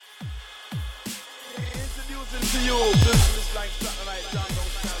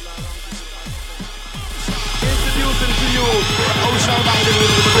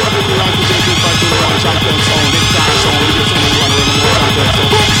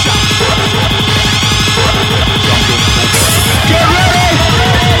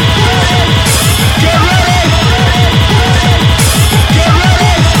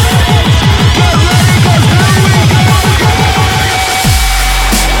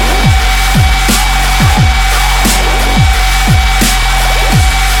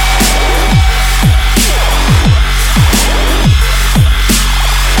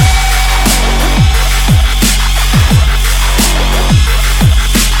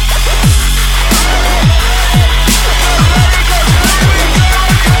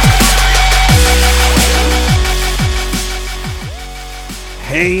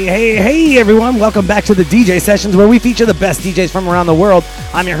Hey everyone, welcome back to the DJ Sessions, where we feature the best DJs from around the world.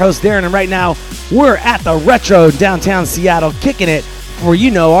 I'm your host Darren, and right now we're at the Retro downtown Seattle, kicking it for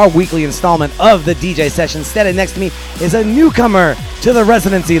our weekly installment of the DJ Sessions. Standing next to me is a newcomer to the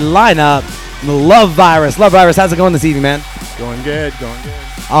residency lineup, Love Virus. Love Virus, how's it going this evening, man? Going good.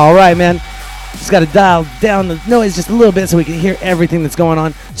 All right, man. Just got to dial down the noise just a little bit so we can hear everything that's going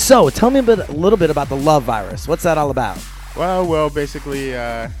on. So tell me a little bit about the Love Virus. What's that all about? Well, basically,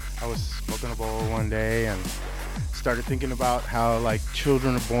 I was smoking a bowl one day and started thinking about how, like,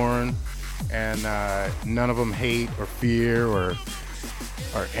 children are born and none of them hate or fear or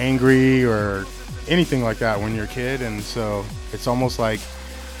are angry or anything like that when you're a kid. And so it's almost like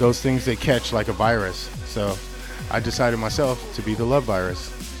those things they catch like a virus. So I decided myself to be the Love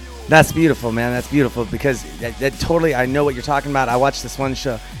Virus. That's beautiful, man. That's beautiful because that totally, I know what you're talking about. I watched this one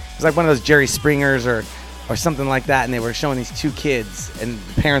show. It was like one of those Jerry Springers or something like that, and they were showing these two kids, and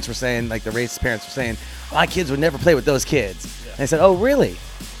the parents were saying, like the racist parents were saying, my kids would never play with those kids. Yeah. And they said, oh, really?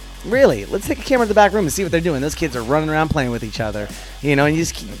 Let's take a camera to the back room and see what they're doing. Those kids are running around playing with each other, and you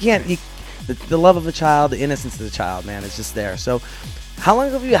can't, the love of a child, the innocence of the child, man, is just there. So how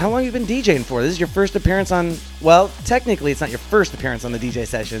long have you been DJing for? This is your first appearance on, well, technically it's not your first appearance on the DJ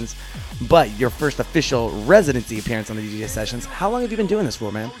Sessions, but your first official residency appearance on the DJ Sessions. How long have you been doing this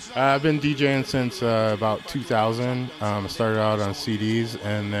for, man? I've been DJing since about 2000. I started out on CDs,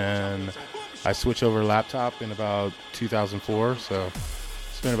 and then I switched over to laptop in about 2004. So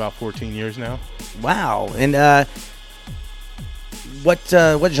it's been about 14 years now. Wow. And what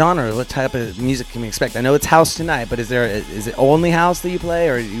genre, what type of music can we expect? I know it's house tonight, but is it only house that you play,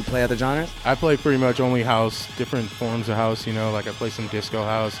 or do you play other genres? I play pretty much only house, different forms of house, like I play some disco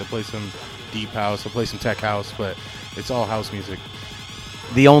house, I play some deep house, I play some tech house, but it's all house music.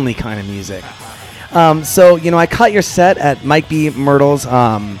 The only kind of music. So, I caught your set at Mike B. Myrtle's,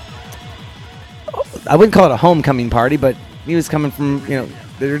 I wouldn't call it a homecoming party, but he was coming from,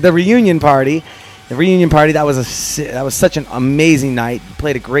 the reunion party. The reunion party, that was such an amazing night. You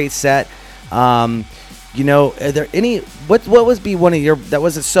played a great set. Are there any, what would be one of your, that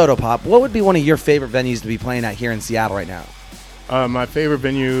was at Soda Pop, what would be one of your favorite venues to be playing at here in Seattle right now? My favorite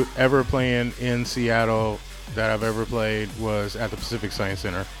venue ever playing in Seattle that I've ever played was at the Pacific Science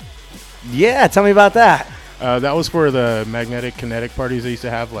Center. Yeah, tell me about that. That was for the magnetic kinetic parties they used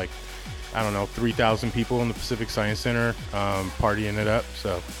to have, 3,000 people in the Pacific Science Center partying it up.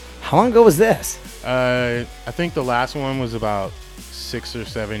 So. How long ago was this? I think the last one was about 6 or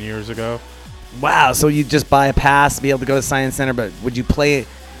 7 years ago. Wow, so you just buy a pass to be able to go to Science Center, but would you play,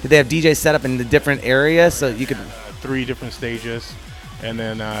 did they have DJs set up in the different areas so you could? 3 different stages, and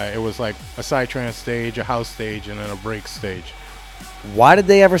then it was like a psytrance stage, a house stage, and then a break stage. Why did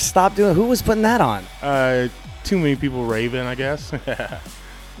they ever stop doing it? Who was putting that on? Too many people raving, I guess.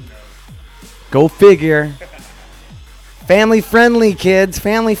 Go figure. Family friendly, kids.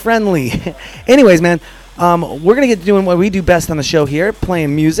 Family friendly. Anyways, man, we're going to get to doing what we do best on the show here,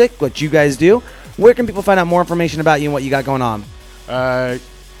 playing music, what you guys do. Where can people find out more information about you and what you got going on? I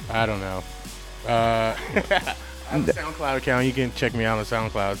don't know. I have a SoundCloud account. You can check me out on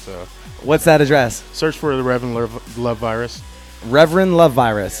SoundCloud. So, what's that address? Search for the Reverend Love Virus. Reverend Love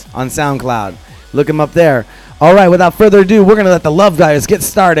Virus on SoundCloud. Look him up there. All right, without further ado, we're going to let the Love Guys get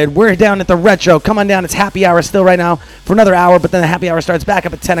started. We're down at the Retro. Come on down. It's happy hour still right now for another hour, but then the happy hour starts back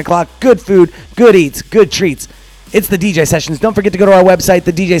up at 10 o'clock. Good food, good eats, good treats. It's the DJ Sessions. Don't forget to go to our website,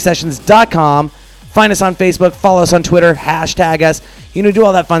 thedjsessions.com. Find us on Facebook. Follow us on Twitter. Hashtag us. Do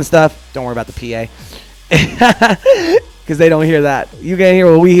all that fun stuff. Don't worry about the PA. Because they don't hear that. You can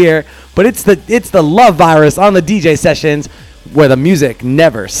hear what we hear. But it's the Love Virus on the DJ Sessions, where the music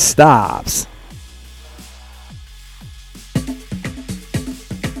never stops.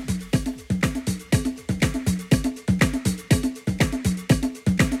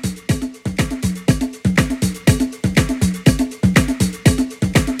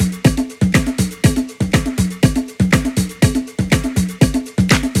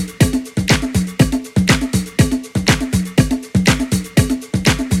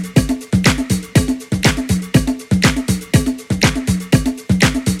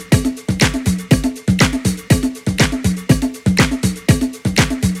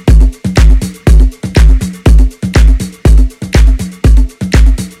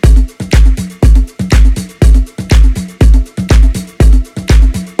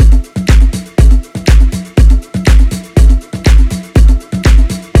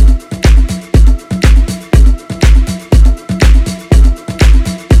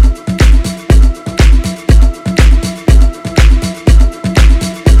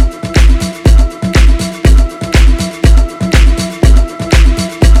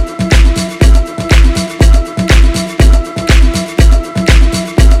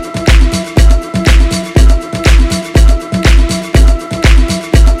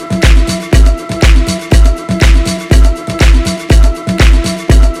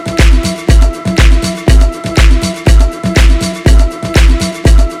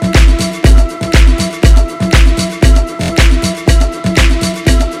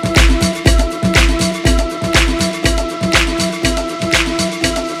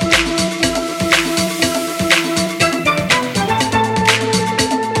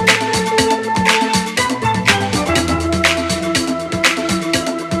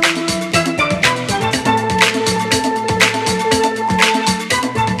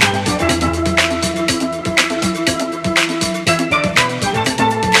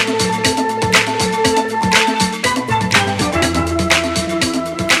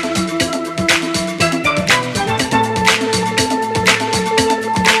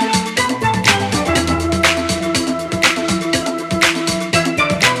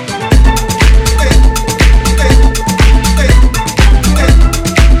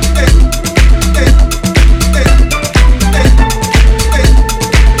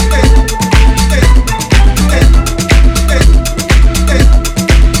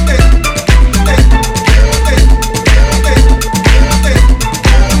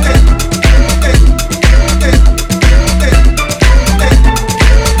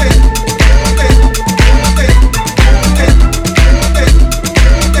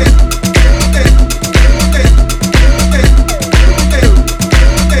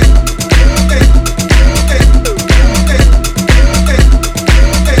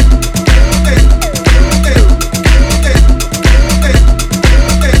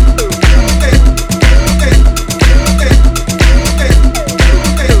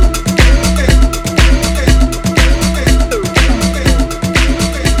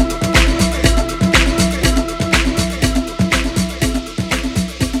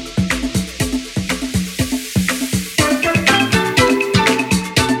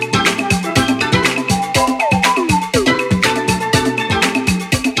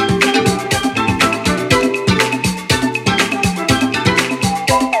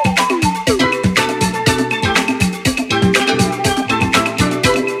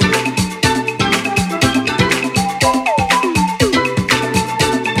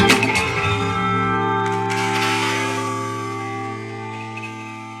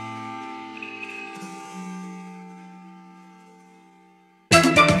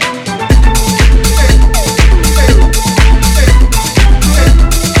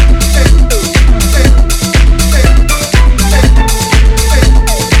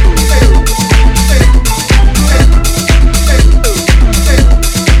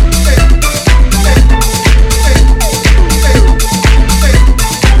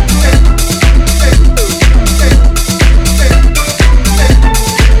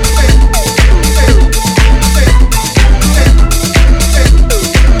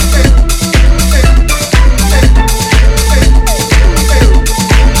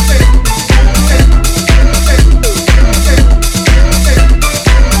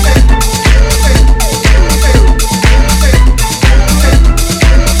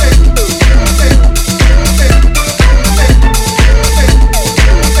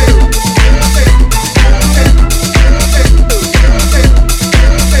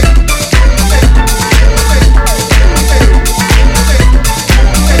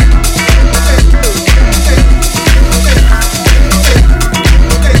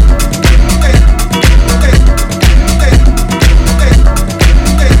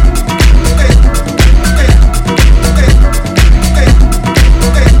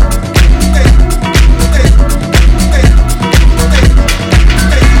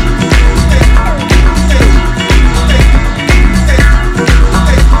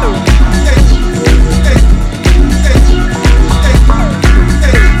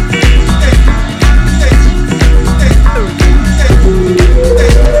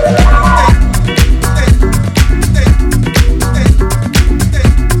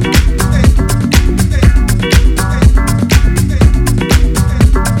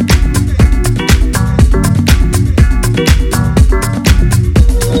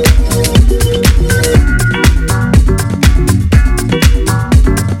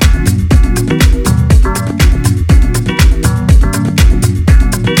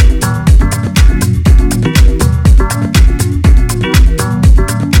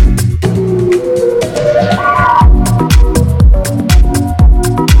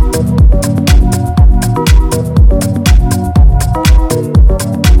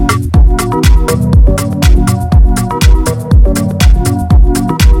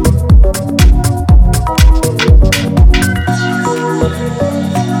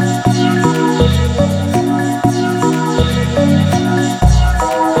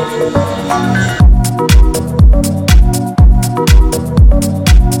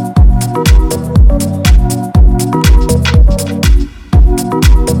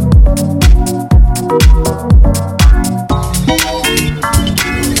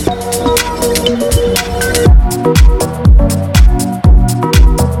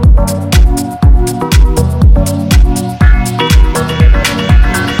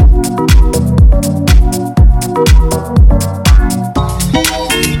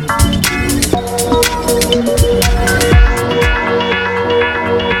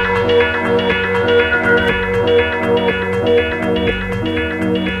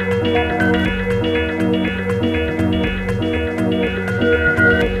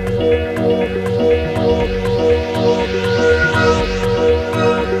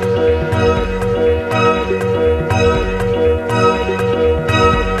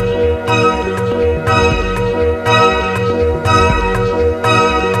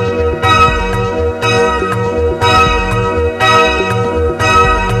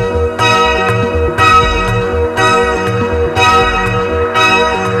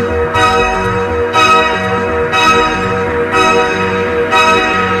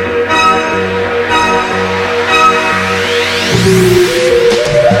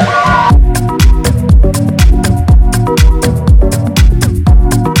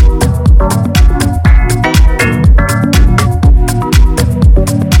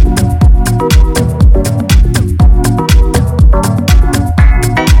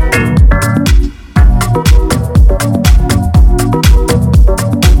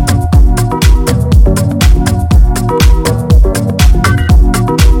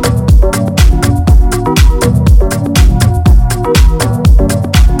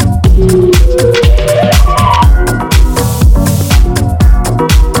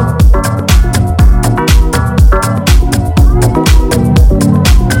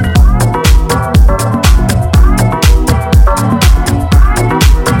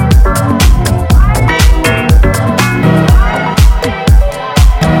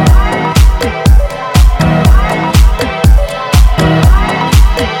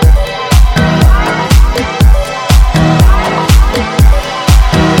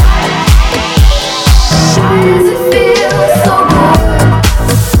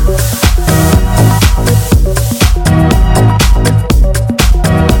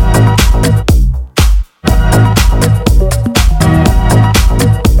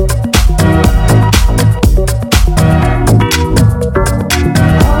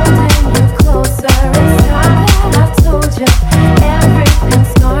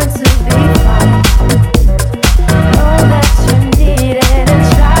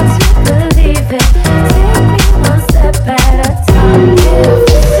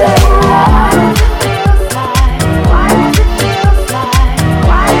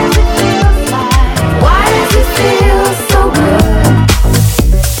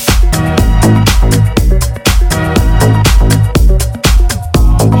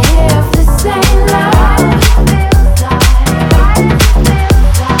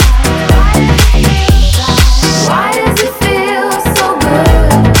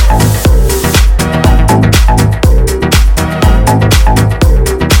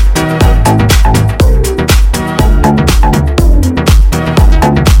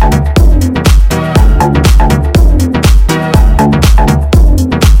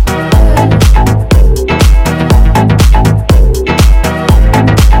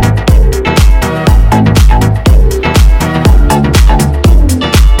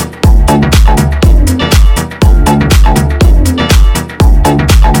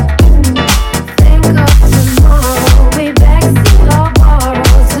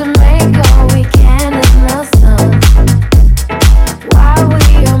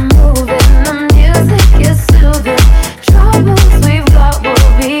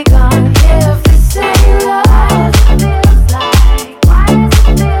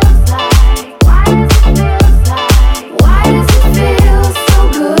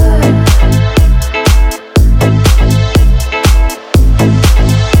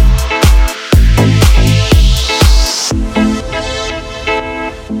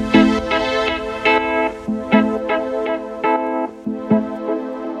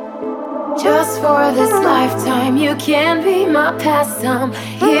 you can be my pastime.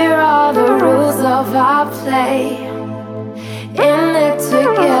 Here are the rules of our play. In it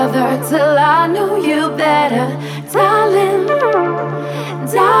together till I know you better. Darling,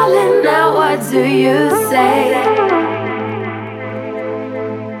 darling, now what do you say?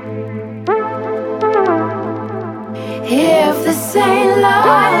 If this ain't love,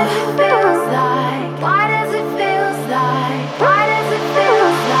 why does it feel like? Why does it feel like? Why does it feel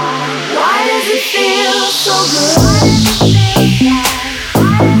like? Why does it feel so good?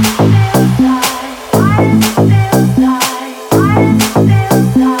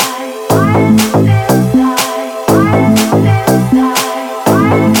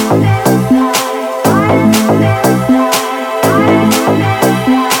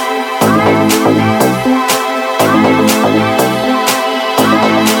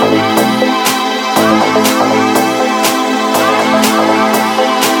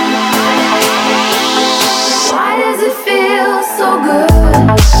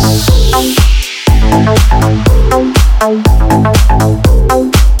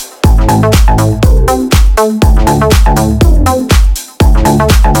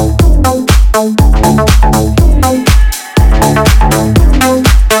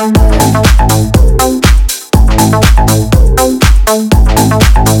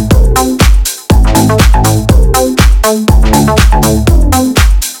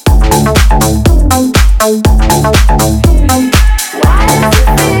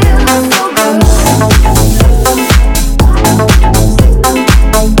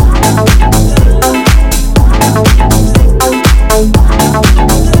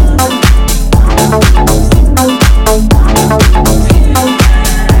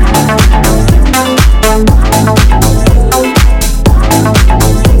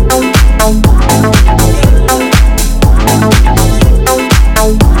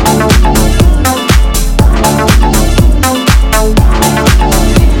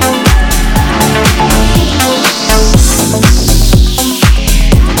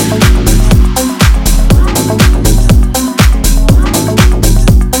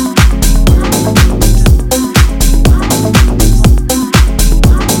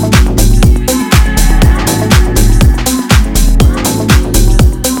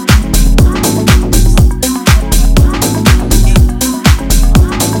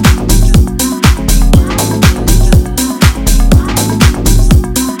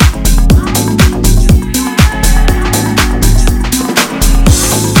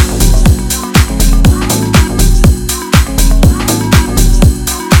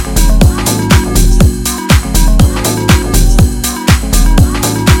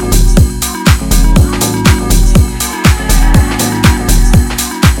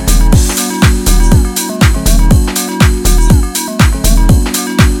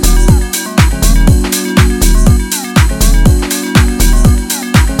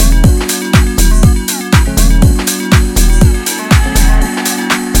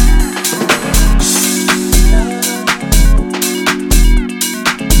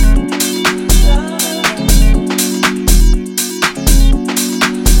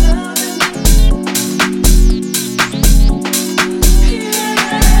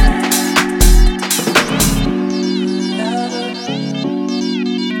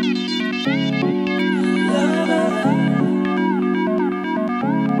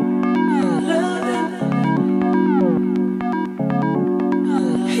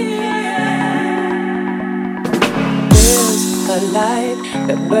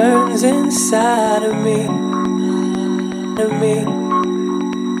 Inside of me, of me,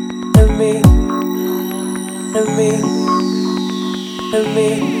 of me, of me, of me.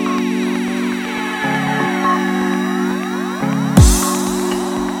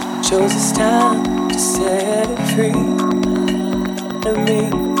 Chose this time to set it free. Of me,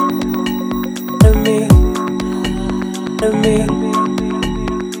 of me, of me,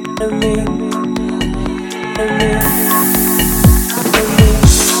 of me, of me.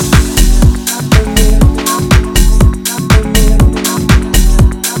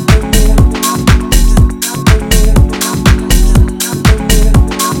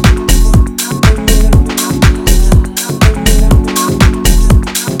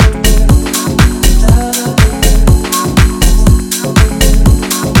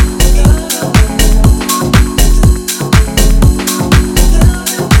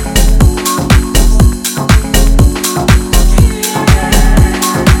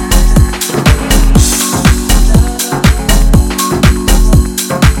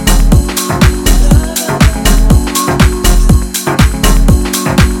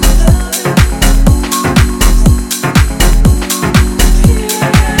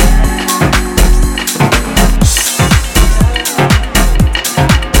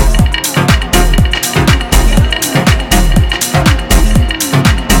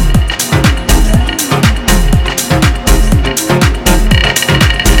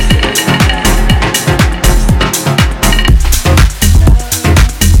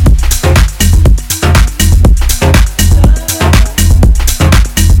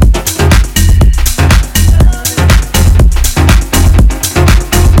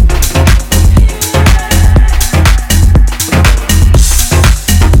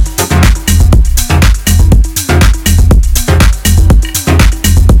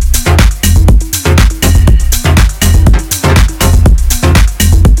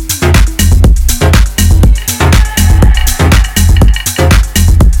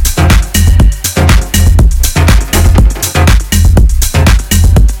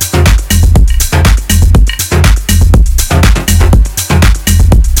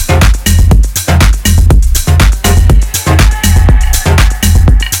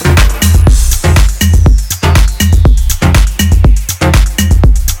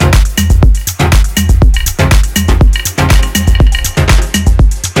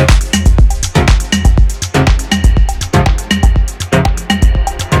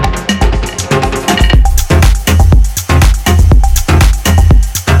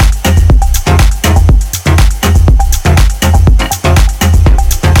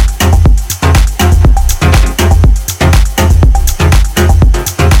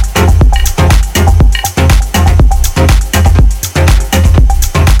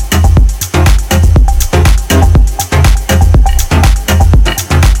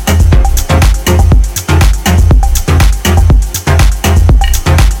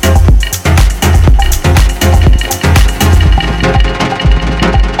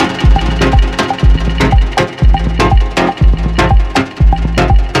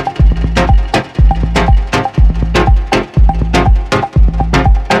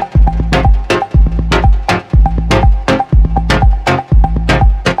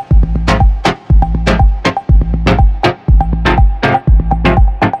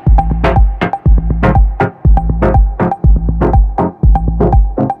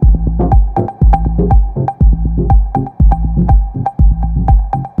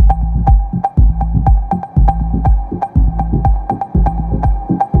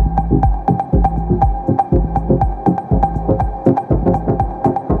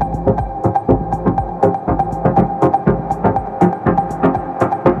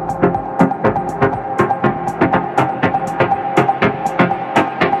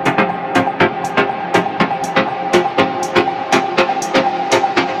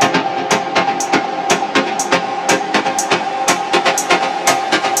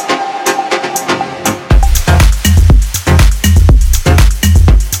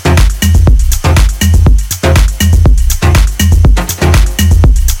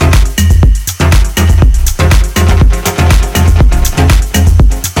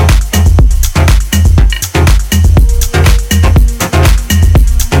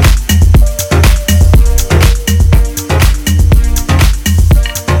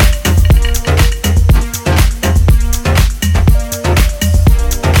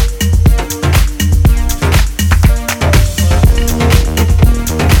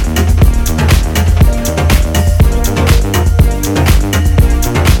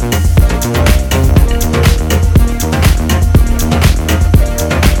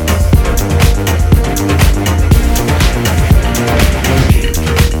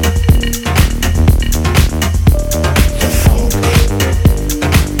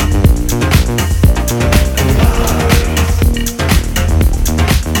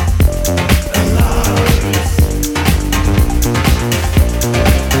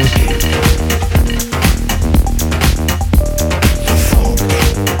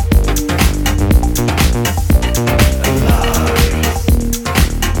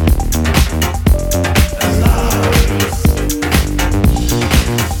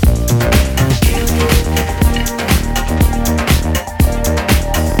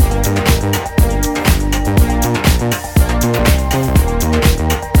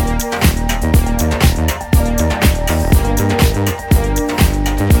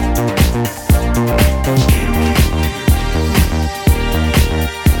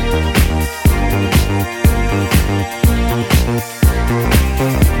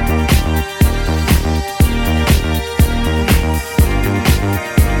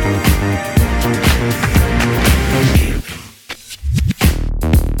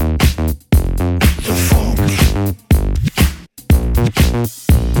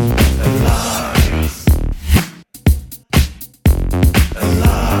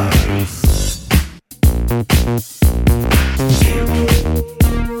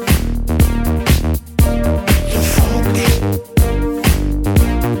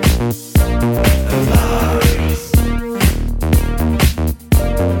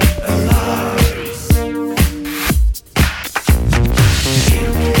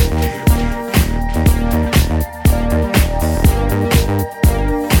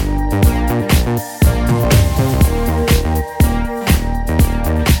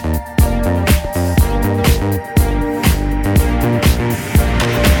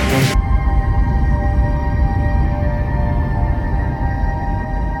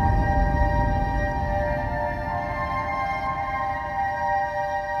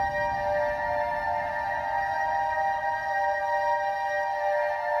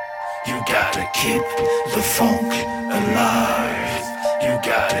 You gotta keep the funk alive. You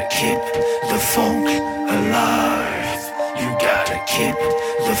gotta keep the funk alive. You gotta keep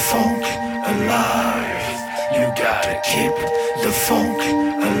the funk alive. You gotta keep the funk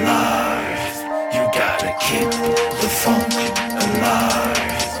alive. You gotta keep the funk alive.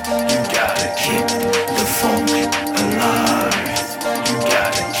 You gotta keep the funk alive. You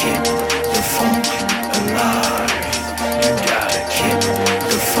gotta keep the funk alive. You gotta keep the funk alive. You gotta keep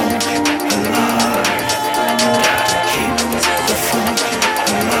the funk alive. You gotta keep the funk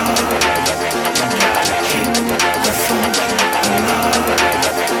alive. You gotta keep the funk alive.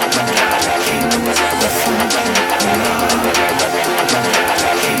 You gotta keep the funk alive.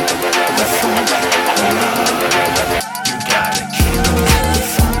 You gotta keep the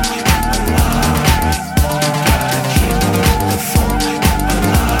funk alive.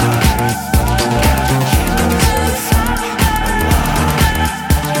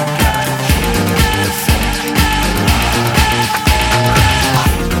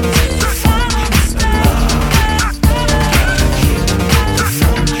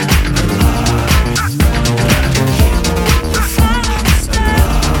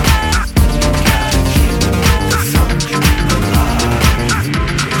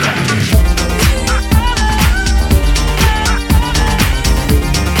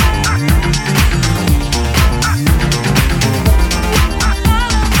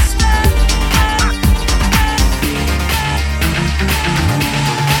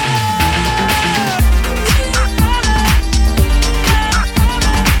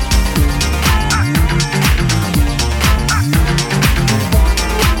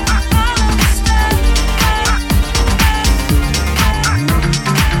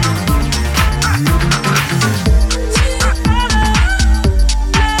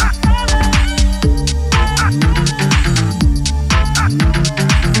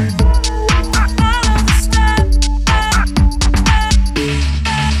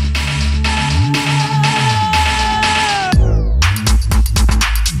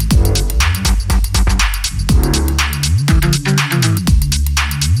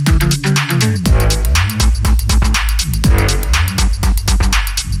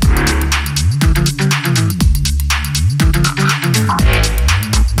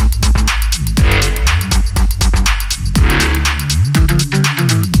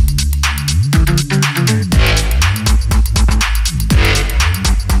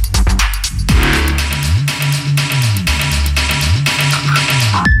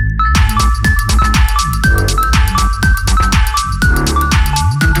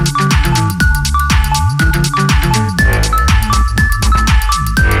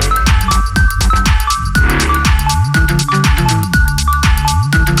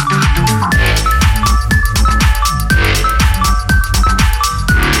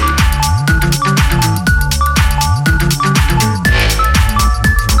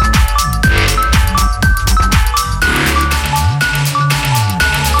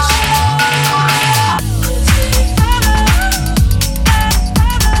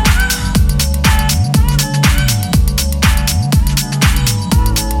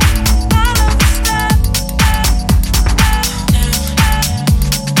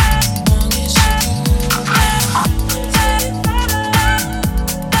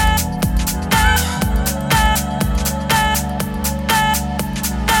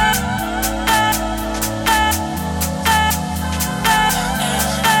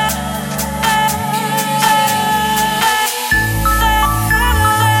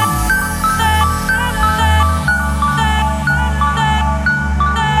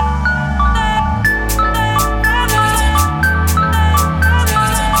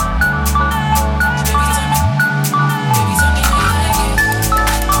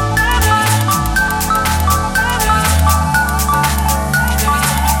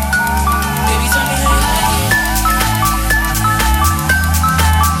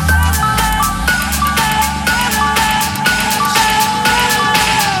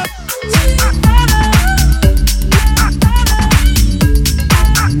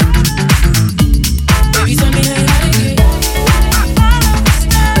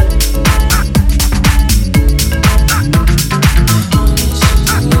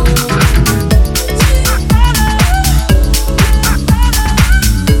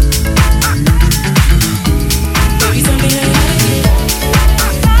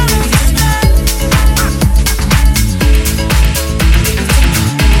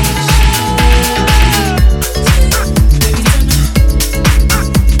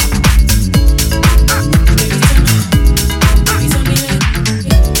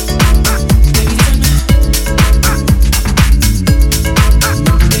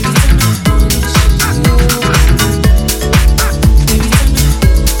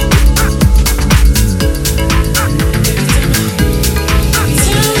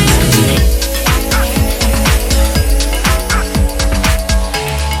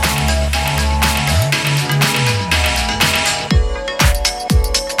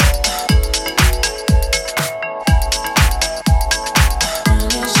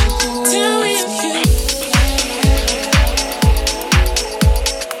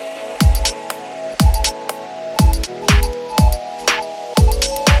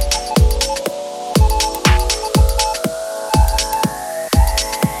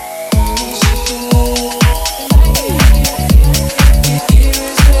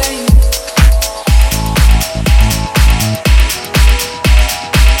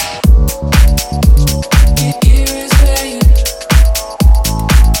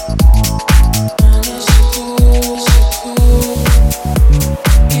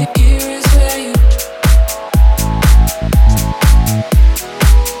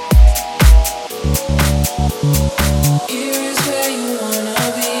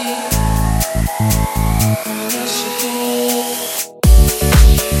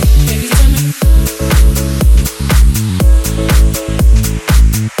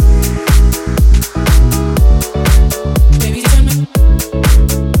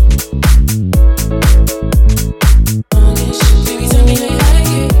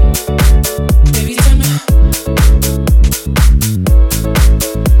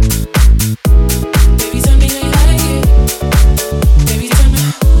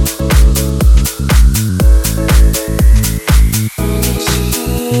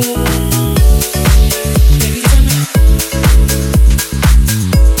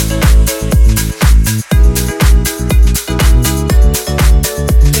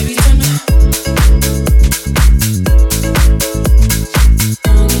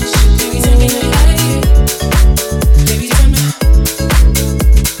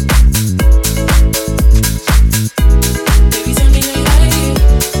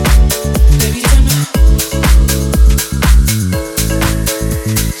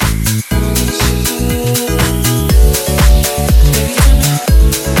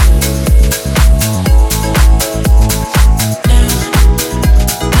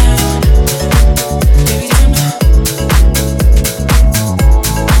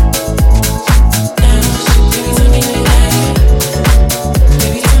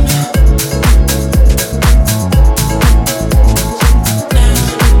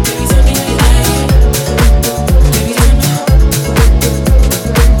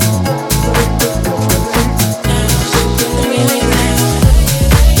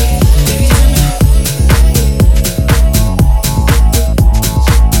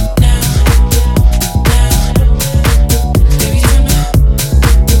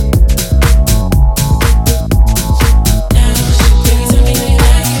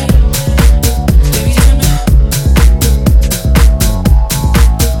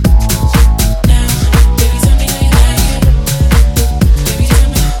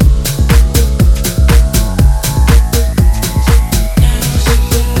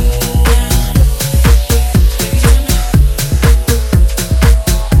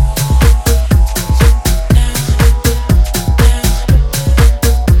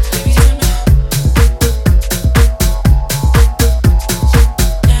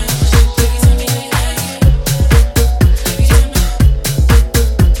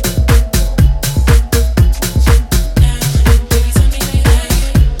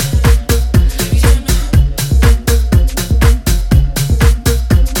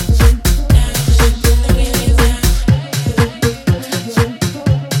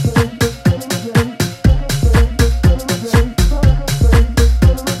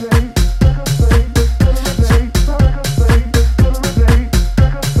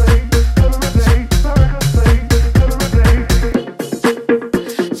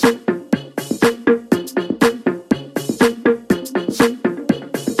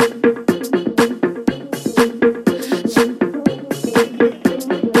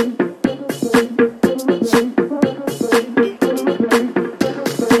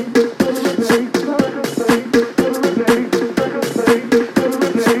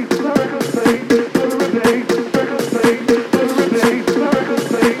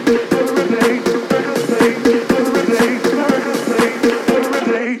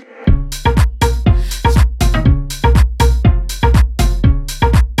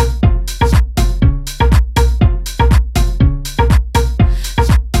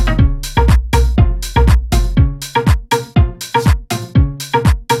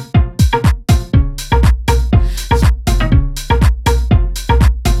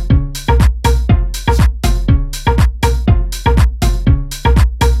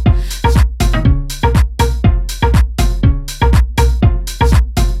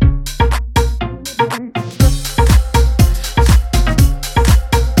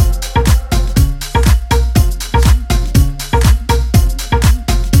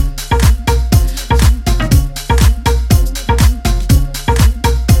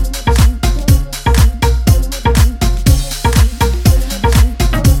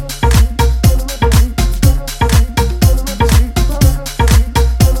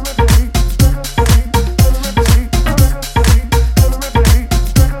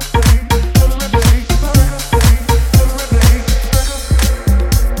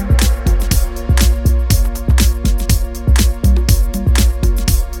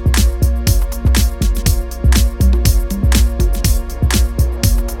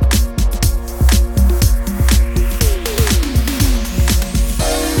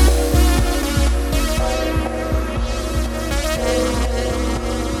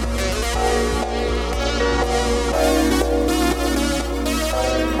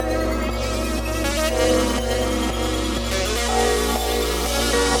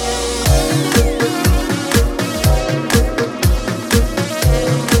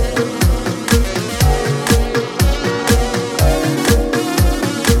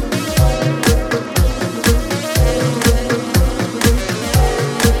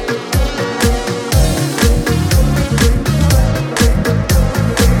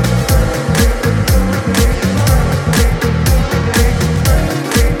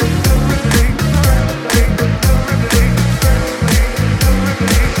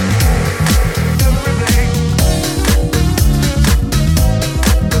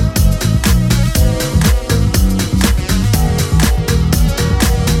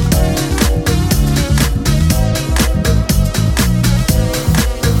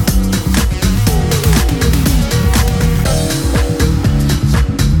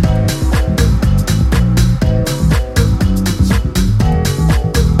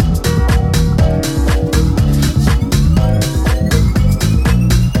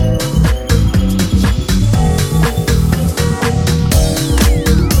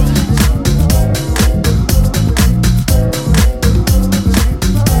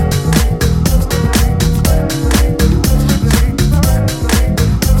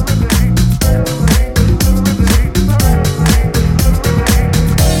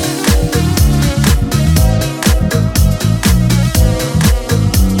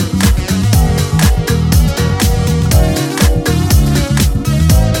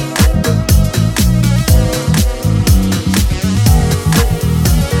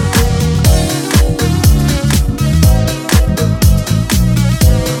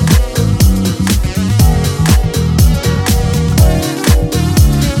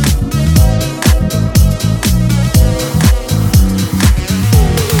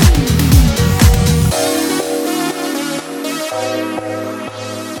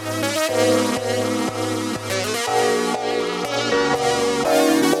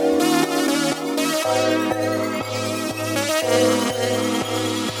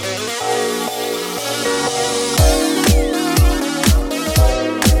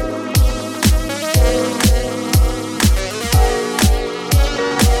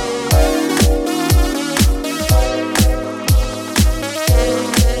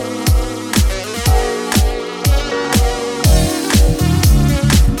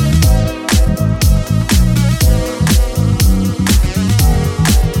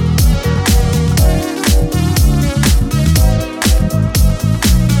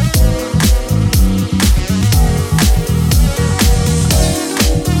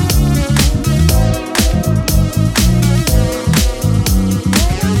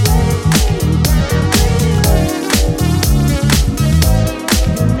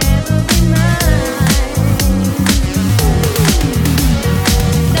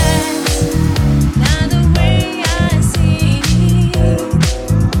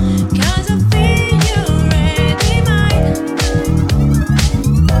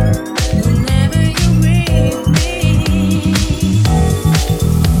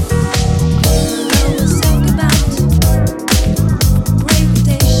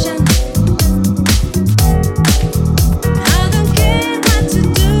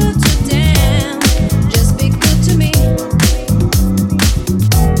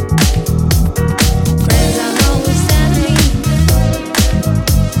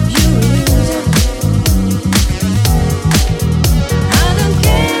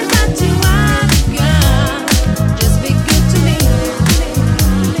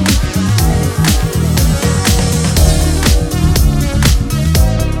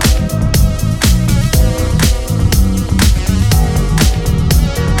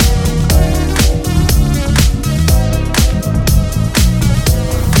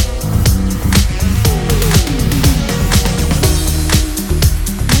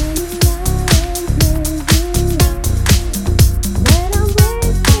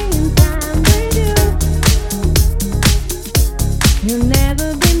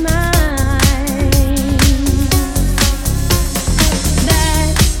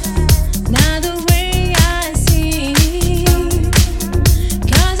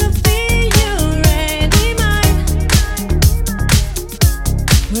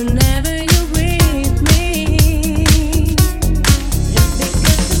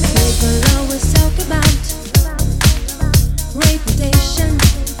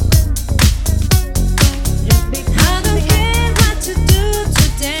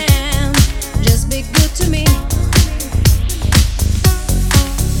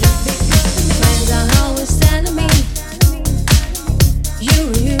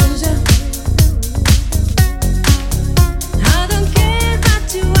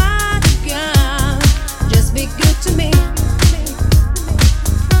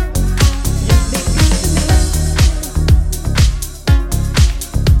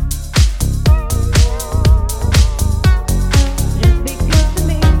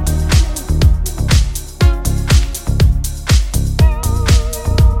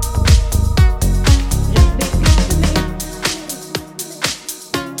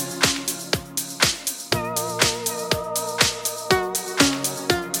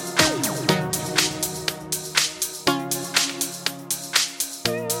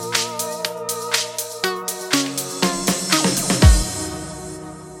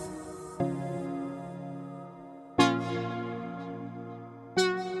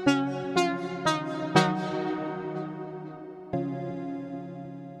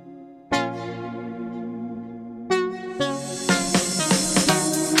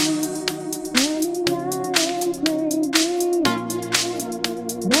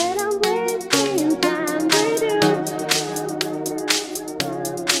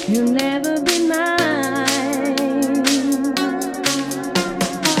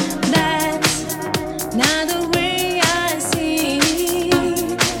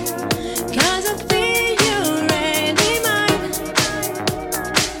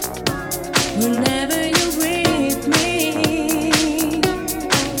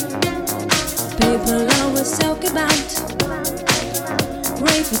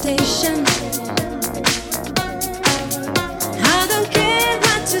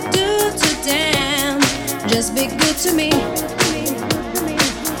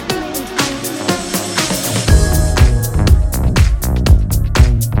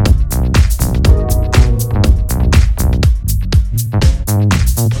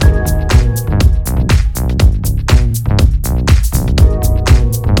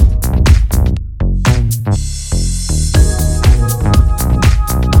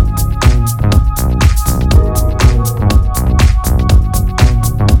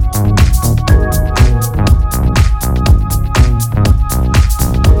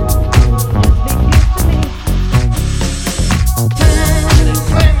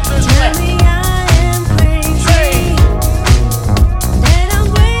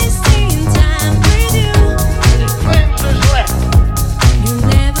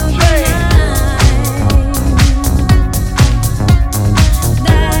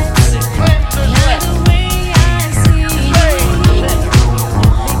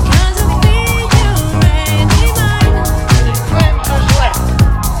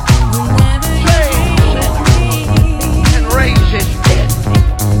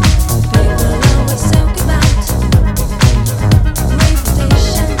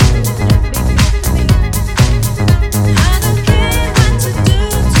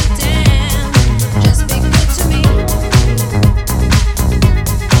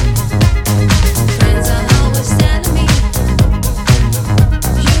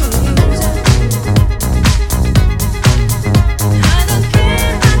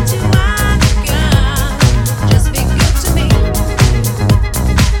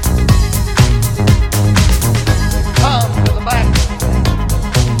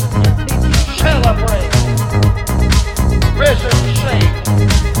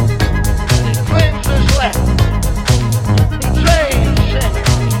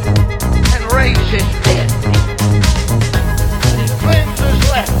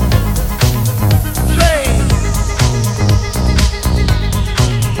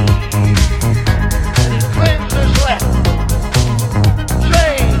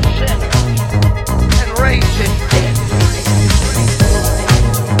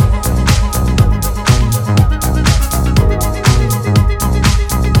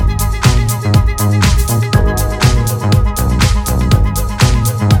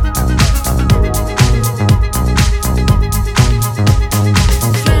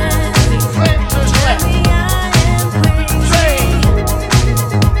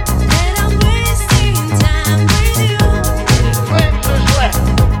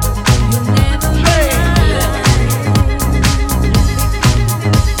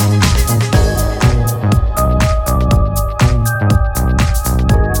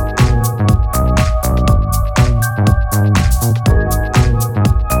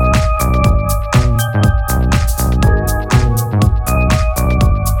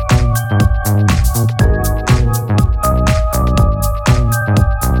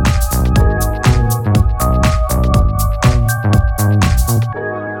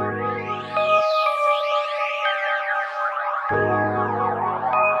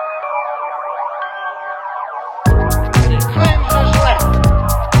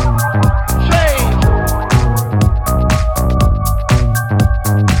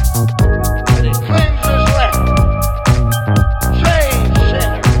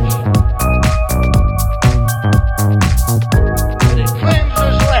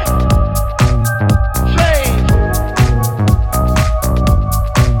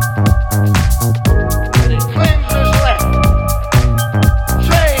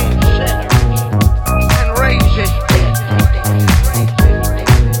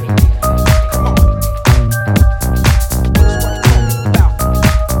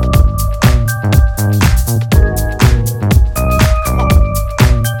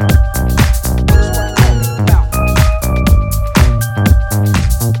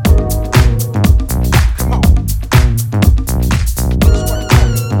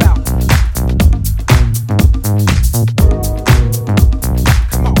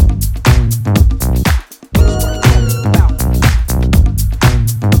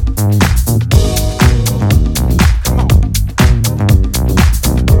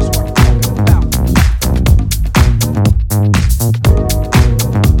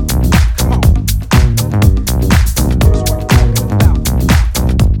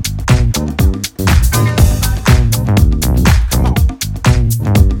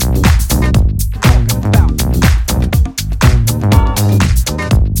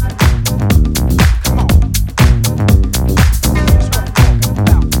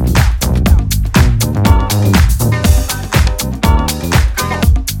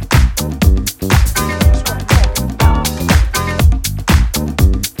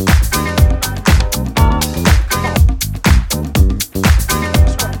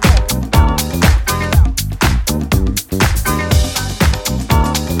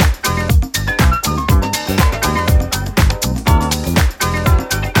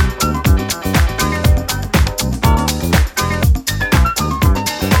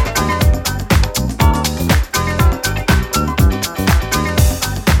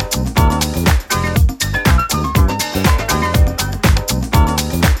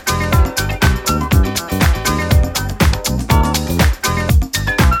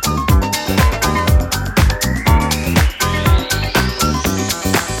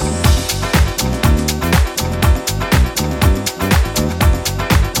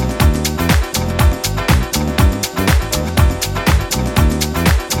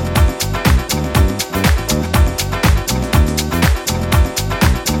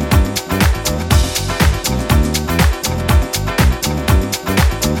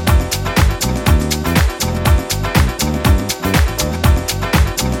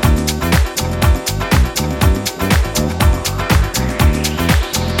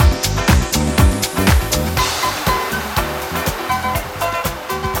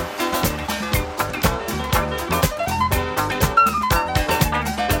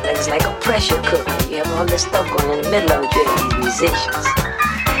 pressure cooker. You have all this stuff going in the middle of it. You have these musicians.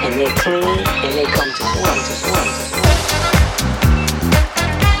 And they're clean, and they come to one.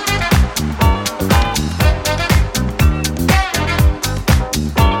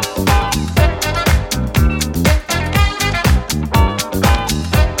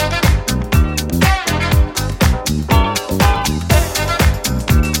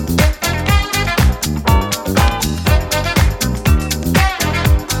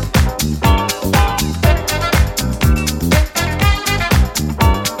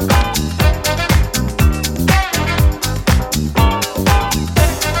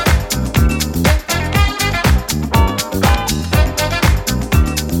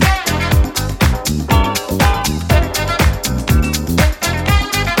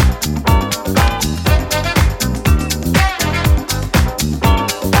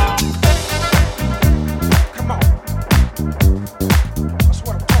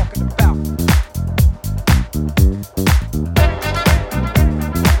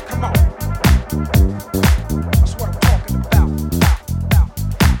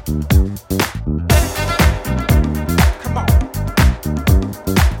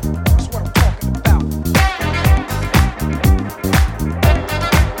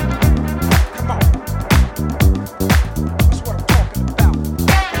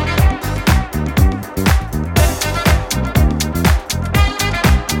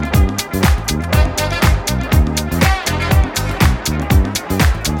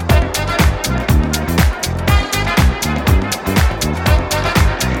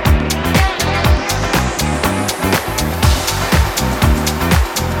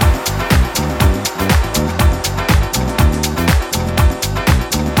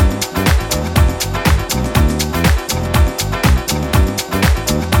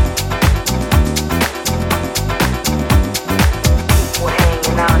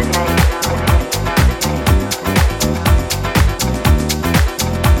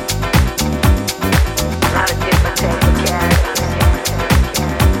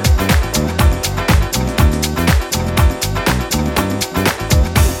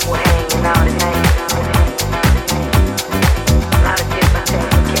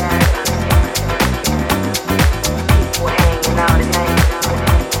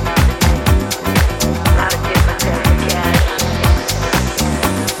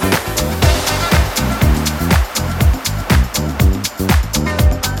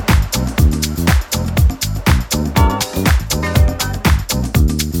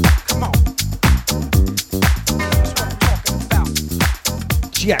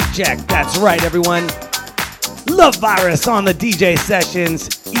 Jack, that's right, everyone. Love Virus on the DJ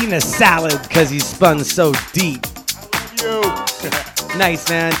sessions, eating a salad because he spun so deep. You. Nice,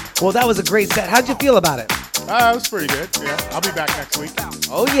 man. Well, that was a great set. How'd you feel about it? It was pretty good. Yeah, I'll be back next week.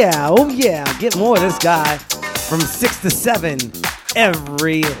 Oh yeah. Get more of this guy from 6 to 7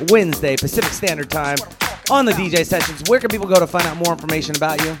 every Wednesday, Pacific Standard Time, on the DJ sessions. Where can people go to find out more information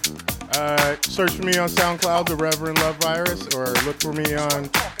about you? Search for me on SoundCloud, The Reverend Love Virus, or look for me on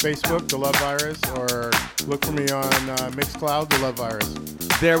Facebook, The Love Virus, or look for me on Mixcloud, The Love Virus.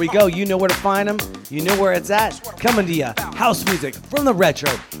 There we go. You know where to find them. You know where it's at. Coming to you. House music from the retro.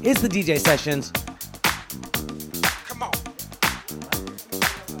 It's the DJ sessions. Come on.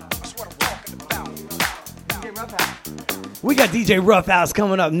 That's what I'm talking about. We got DJ Roughhouse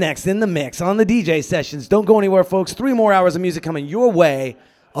coming up next in the mix on the DJ sessions. Don't go anywhere, folks. 3 more hours of music coming your way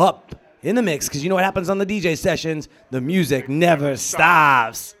up in the mix, because you know what happens on the DJ sessions? The music never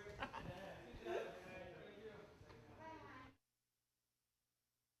stops.